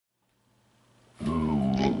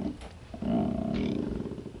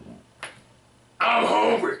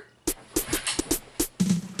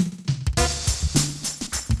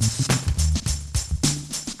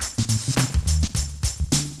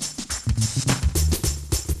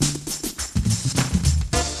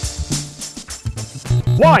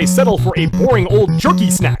Why settle for a boring old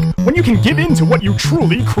jerky snack when you can give in to what you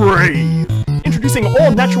truly crave? Introducing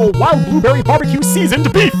all-natural wild blueberry barbecue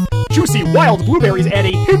seasoned beef! Juicy wild blueberries add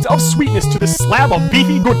a hint of sweetness to this slab of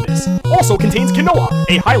beefy goodness. Also contains quinoa,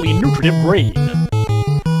 a highly nutritive grain.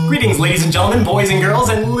 Greetings, ladies and gentlemen, boys and girls,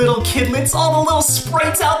 and little kidlets, all the little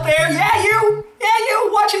sprites out there. Yeah, you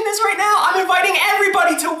watching this right now. I'm inviting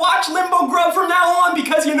everybody to watch Limbo Grub from now on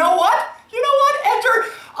because you know what? After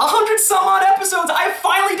 100 some odd episodes, I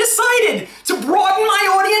finally decided to broaden my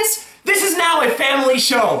audience. This is now a family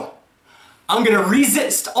show. I'm gonna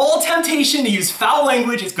resist all temptation to use foul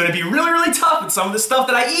language. It's gonna be really, really tough with some of the stuff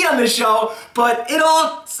that I eat on this show, but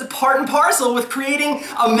it's part and parcel with creating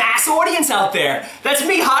a mass audience out there. That's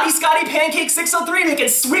me, Hottie Scotty Pancake 603, making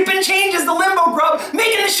sweeping changes to Limbo Grub,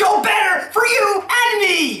 making the show better for you and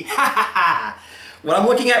me. What I'm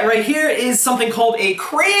looking at right here is something called a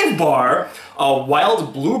KRAVE bar, a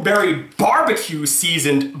wild blueberry barbecue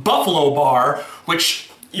seasoned buffalo bar,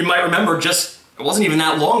 which you might remember it wasn't even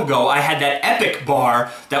that long ago, I had that epic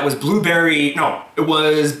bar that was it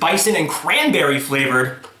was bison and cranberry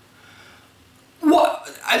flavored. What?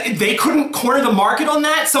 They couldn't corner the market on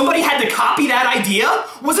that? Somebody had to copy that idea?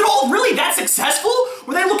 Was it all really that successful?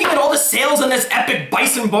 Were they looking at all the sales on this epic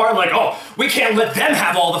bison bar like, oh, we can't let them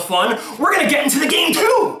have all the fun, we're gonna get into the game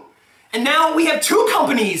too? And now we have two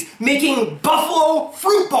companies making buffalo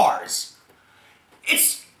fruit bars.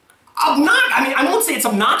 I won't say it's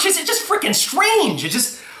obnoxious, it's just freaking strange.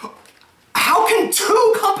 How can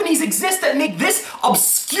two companies exist that make this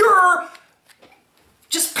obscure,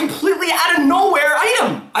 just completely out of nowhere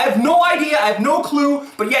item? I have no idea, I have no clue,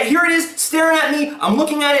 but yet here it is, staring at me, I'm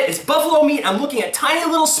looking at it, it's buffalo meat, I'm looking at tiny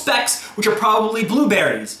little specks, which are probably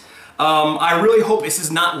blueberries. I really hope this is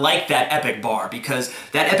not like that epic bar, because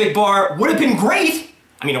that epic bar would have been great.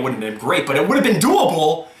 I mean, it wouldn't have been great, but it would have been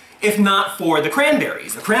doable if not for the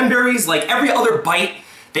cranberries. The cranberries, like every other bite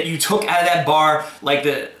that you took out of that bar, like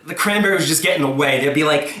the cranberry was just getting in the way. They'd be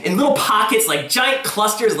like in little pockets, like giant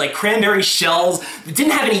clusters, like cranberry shells that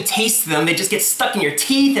didn't have any taste to them. They just get stuck in your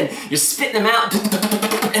teeth and you're spitting them out,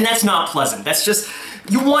 and that's not pleasant. That's just,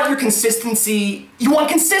 you want consistency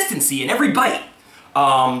in every bite.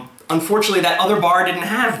 Unfortunately, that other bar didn't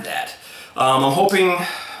have that. I'm hoping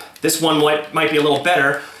this one might be a little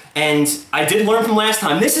better. And I did learn from last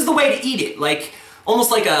time, this is the way to eat it, like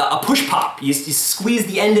almost like a push pop. You squeeze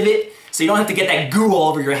the end of it so you don't have to get that goo all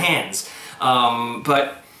over your hands.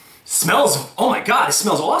 But smells, oh my god, it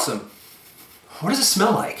smells awesome. What does it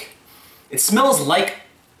smell like? It smells like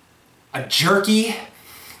a jerky.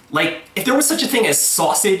 Like, if there was such a thing as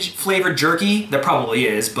sausage flavored jerky, there probably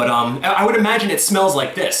is, but I would imagine it smells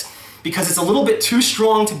like this. Because it's a little bit too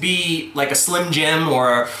strong to be like a Slim Jim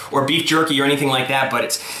or beef jerky or anything like that, but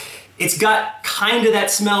it's got kind of that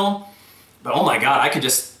smell. But oh my god, I could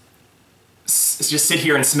just sit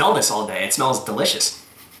here and smell this all day. It smells delicious.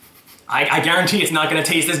 I guarantee it's not gonna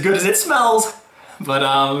taste as good as it smells. But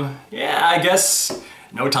yeah, I guess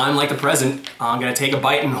no time like the present. I'm gonna take a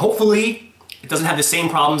bite and hopefully it doesn't have the same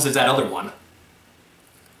problems as that other one.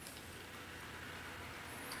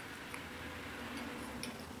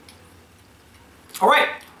 All right,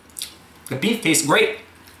 the beef tastes great.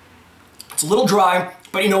 It's a little dry,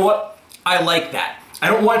 but you know what? I like that. I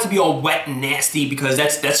don't want it to be all wet and nasty because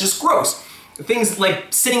that's just gross. Things like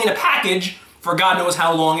sitting in a package for God knows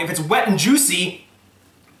how long, if it's wet and juicy,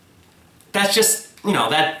 that's just,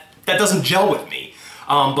 that doesn't gel with me.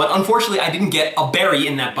 But unfortunately, I didn't get a berry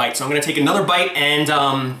in that bite, so I'm gonna take another bite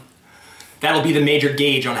and that'll be the major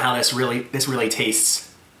gauge on how this really tastes.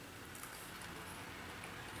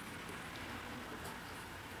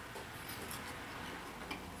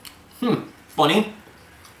 Funny.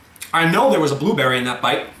 I know there was a blueberry in that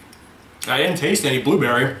bite. I didn't taste any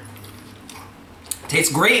blueberry.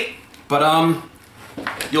 Tastes great, but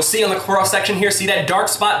you'll see on the cross section here, see that dark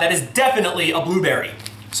spot? That is definitely a blueberry.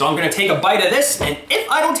 So I'm gonna take a bite of this, and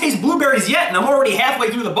if I don't taste blueberries yet, and I'm already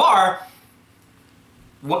halfway through the bar,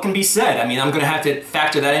 what can be said? I mean, I'm gonna have to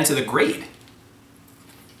factor that into the grade.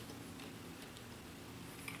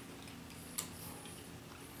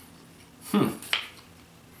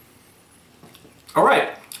 All right,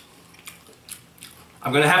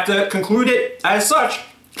 I'm gonna have to conclude it as such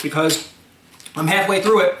because I'm halfway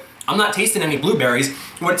through it. I'm not tasting any blueberries.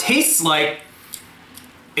 What it tastes like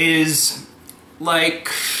is like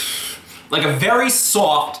a very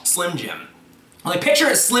soft Slim Jim. Like picture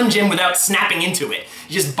a Slim Jim without snapping into it.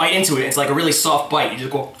 You just bite into it, it's like a really soft bite. You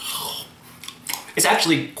just go, it's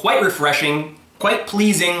actually quite refreshing, quite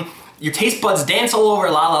pleasing. Your taste buds dance all over,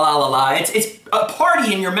 la la la la la. It's a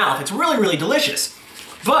party in your mouth. It's really, really delicious.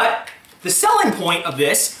 But The selling point of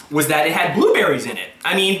this was that it had blueberries in it.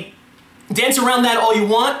 I mean, dance around that all you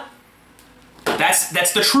want.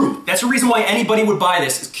 That's the truth. That's the reason why anybody would buy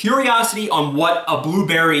this, is curiosity on what a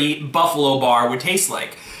blueberry buffalo bar would taste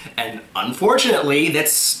like. And unfortunately, the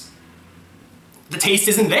taste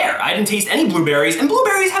isn't there. I didn't taste any blueberries, and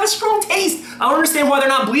blueberries have a strong taste. I don't understand why they're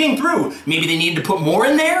not bleeding through. Maybe they needed to put more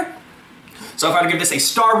in there? So if I were to give this a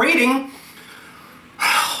star rating,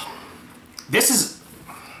 this is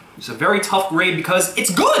a very tough grade because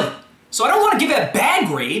it's good. So I don't want to give it a bad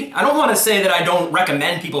grade. I don't want to say that I don't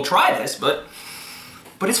recommend people try this, but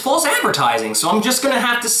it's false advertising. So I'm just gonna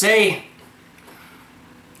have to say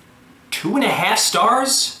 2.5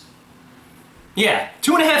 stars. Yeah,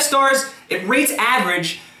 2.5 stars. It rates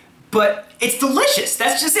average, but it's delicious.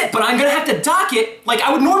 That's just it. But I'm gonna have to dock it. Like,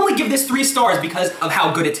 I would normally give this 3 stars because of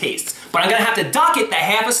how good it tastes. But I'm gonna have to dock it that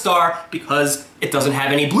 1/2 star because it doesn't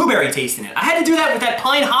have any blueberry taste in it. I had to do that with that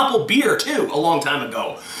Pine Hopple beer too a long time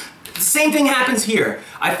ago. The same thing happens here.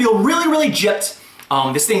 I feel really, really gypped.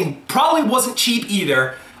 This thing probably wasn't cheap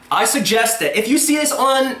either. I suggest that if you see this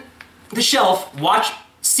on the shelf,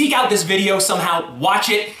 seek out this video somehow, watch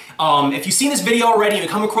it. If you've seen this video already and you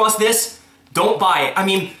come across this, don't buy it. I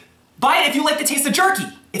mean, buy it if you like the taste of jerky.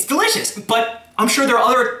 It's delicious, but I'm sure there are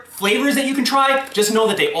other flavors that you can try. Just know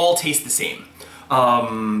that they all taste the same.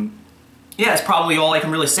 Yeah, that's probably all I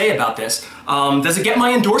can really say about this. Does it get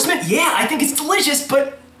my endorsement? Yeah, I think it's delicious,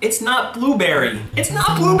 but it's not blueberry. It's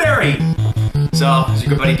not blueberry. So, this is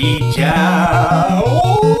your good buddy DJ.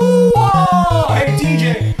 Oh, hey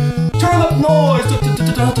DJ, turn up noise.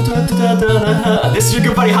 This is your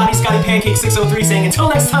good buddy Hottie Scotty Pancake 603 saying, until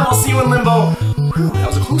next time, I'll see you in Limbo. Whew, that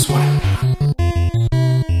was a close one.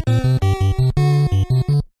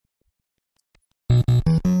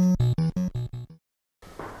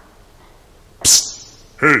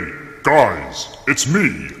 Hey, guys, it's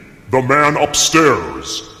me, the man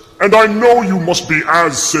upstairs. And I know you must be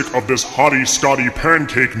as sick of this Hottie Scotty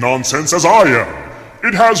Pancake nonsense as I am.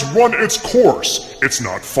 It has run its course. It's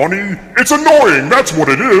not funny, it's annoying, that's what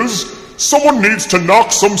it is. Someone needs to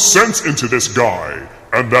knock some sense into this guy,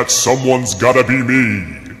 and that someone's gotta be me.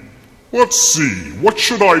 Let's see, what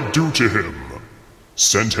should I do to him?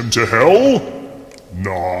 Send him to hell?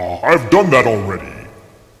 Nah, I've done that already.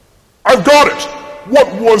 I've got it!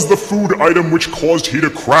 What was the food item which caused he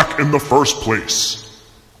to crack in the first place?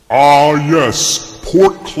 Ah yes,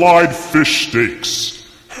 Port Clyde fish steaks.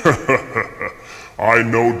 I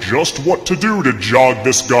know just what to do to jog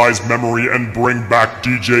this guy's memory and bring back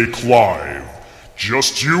Djclyve.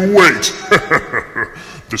 Just you wait.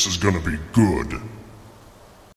 This is gonna be good.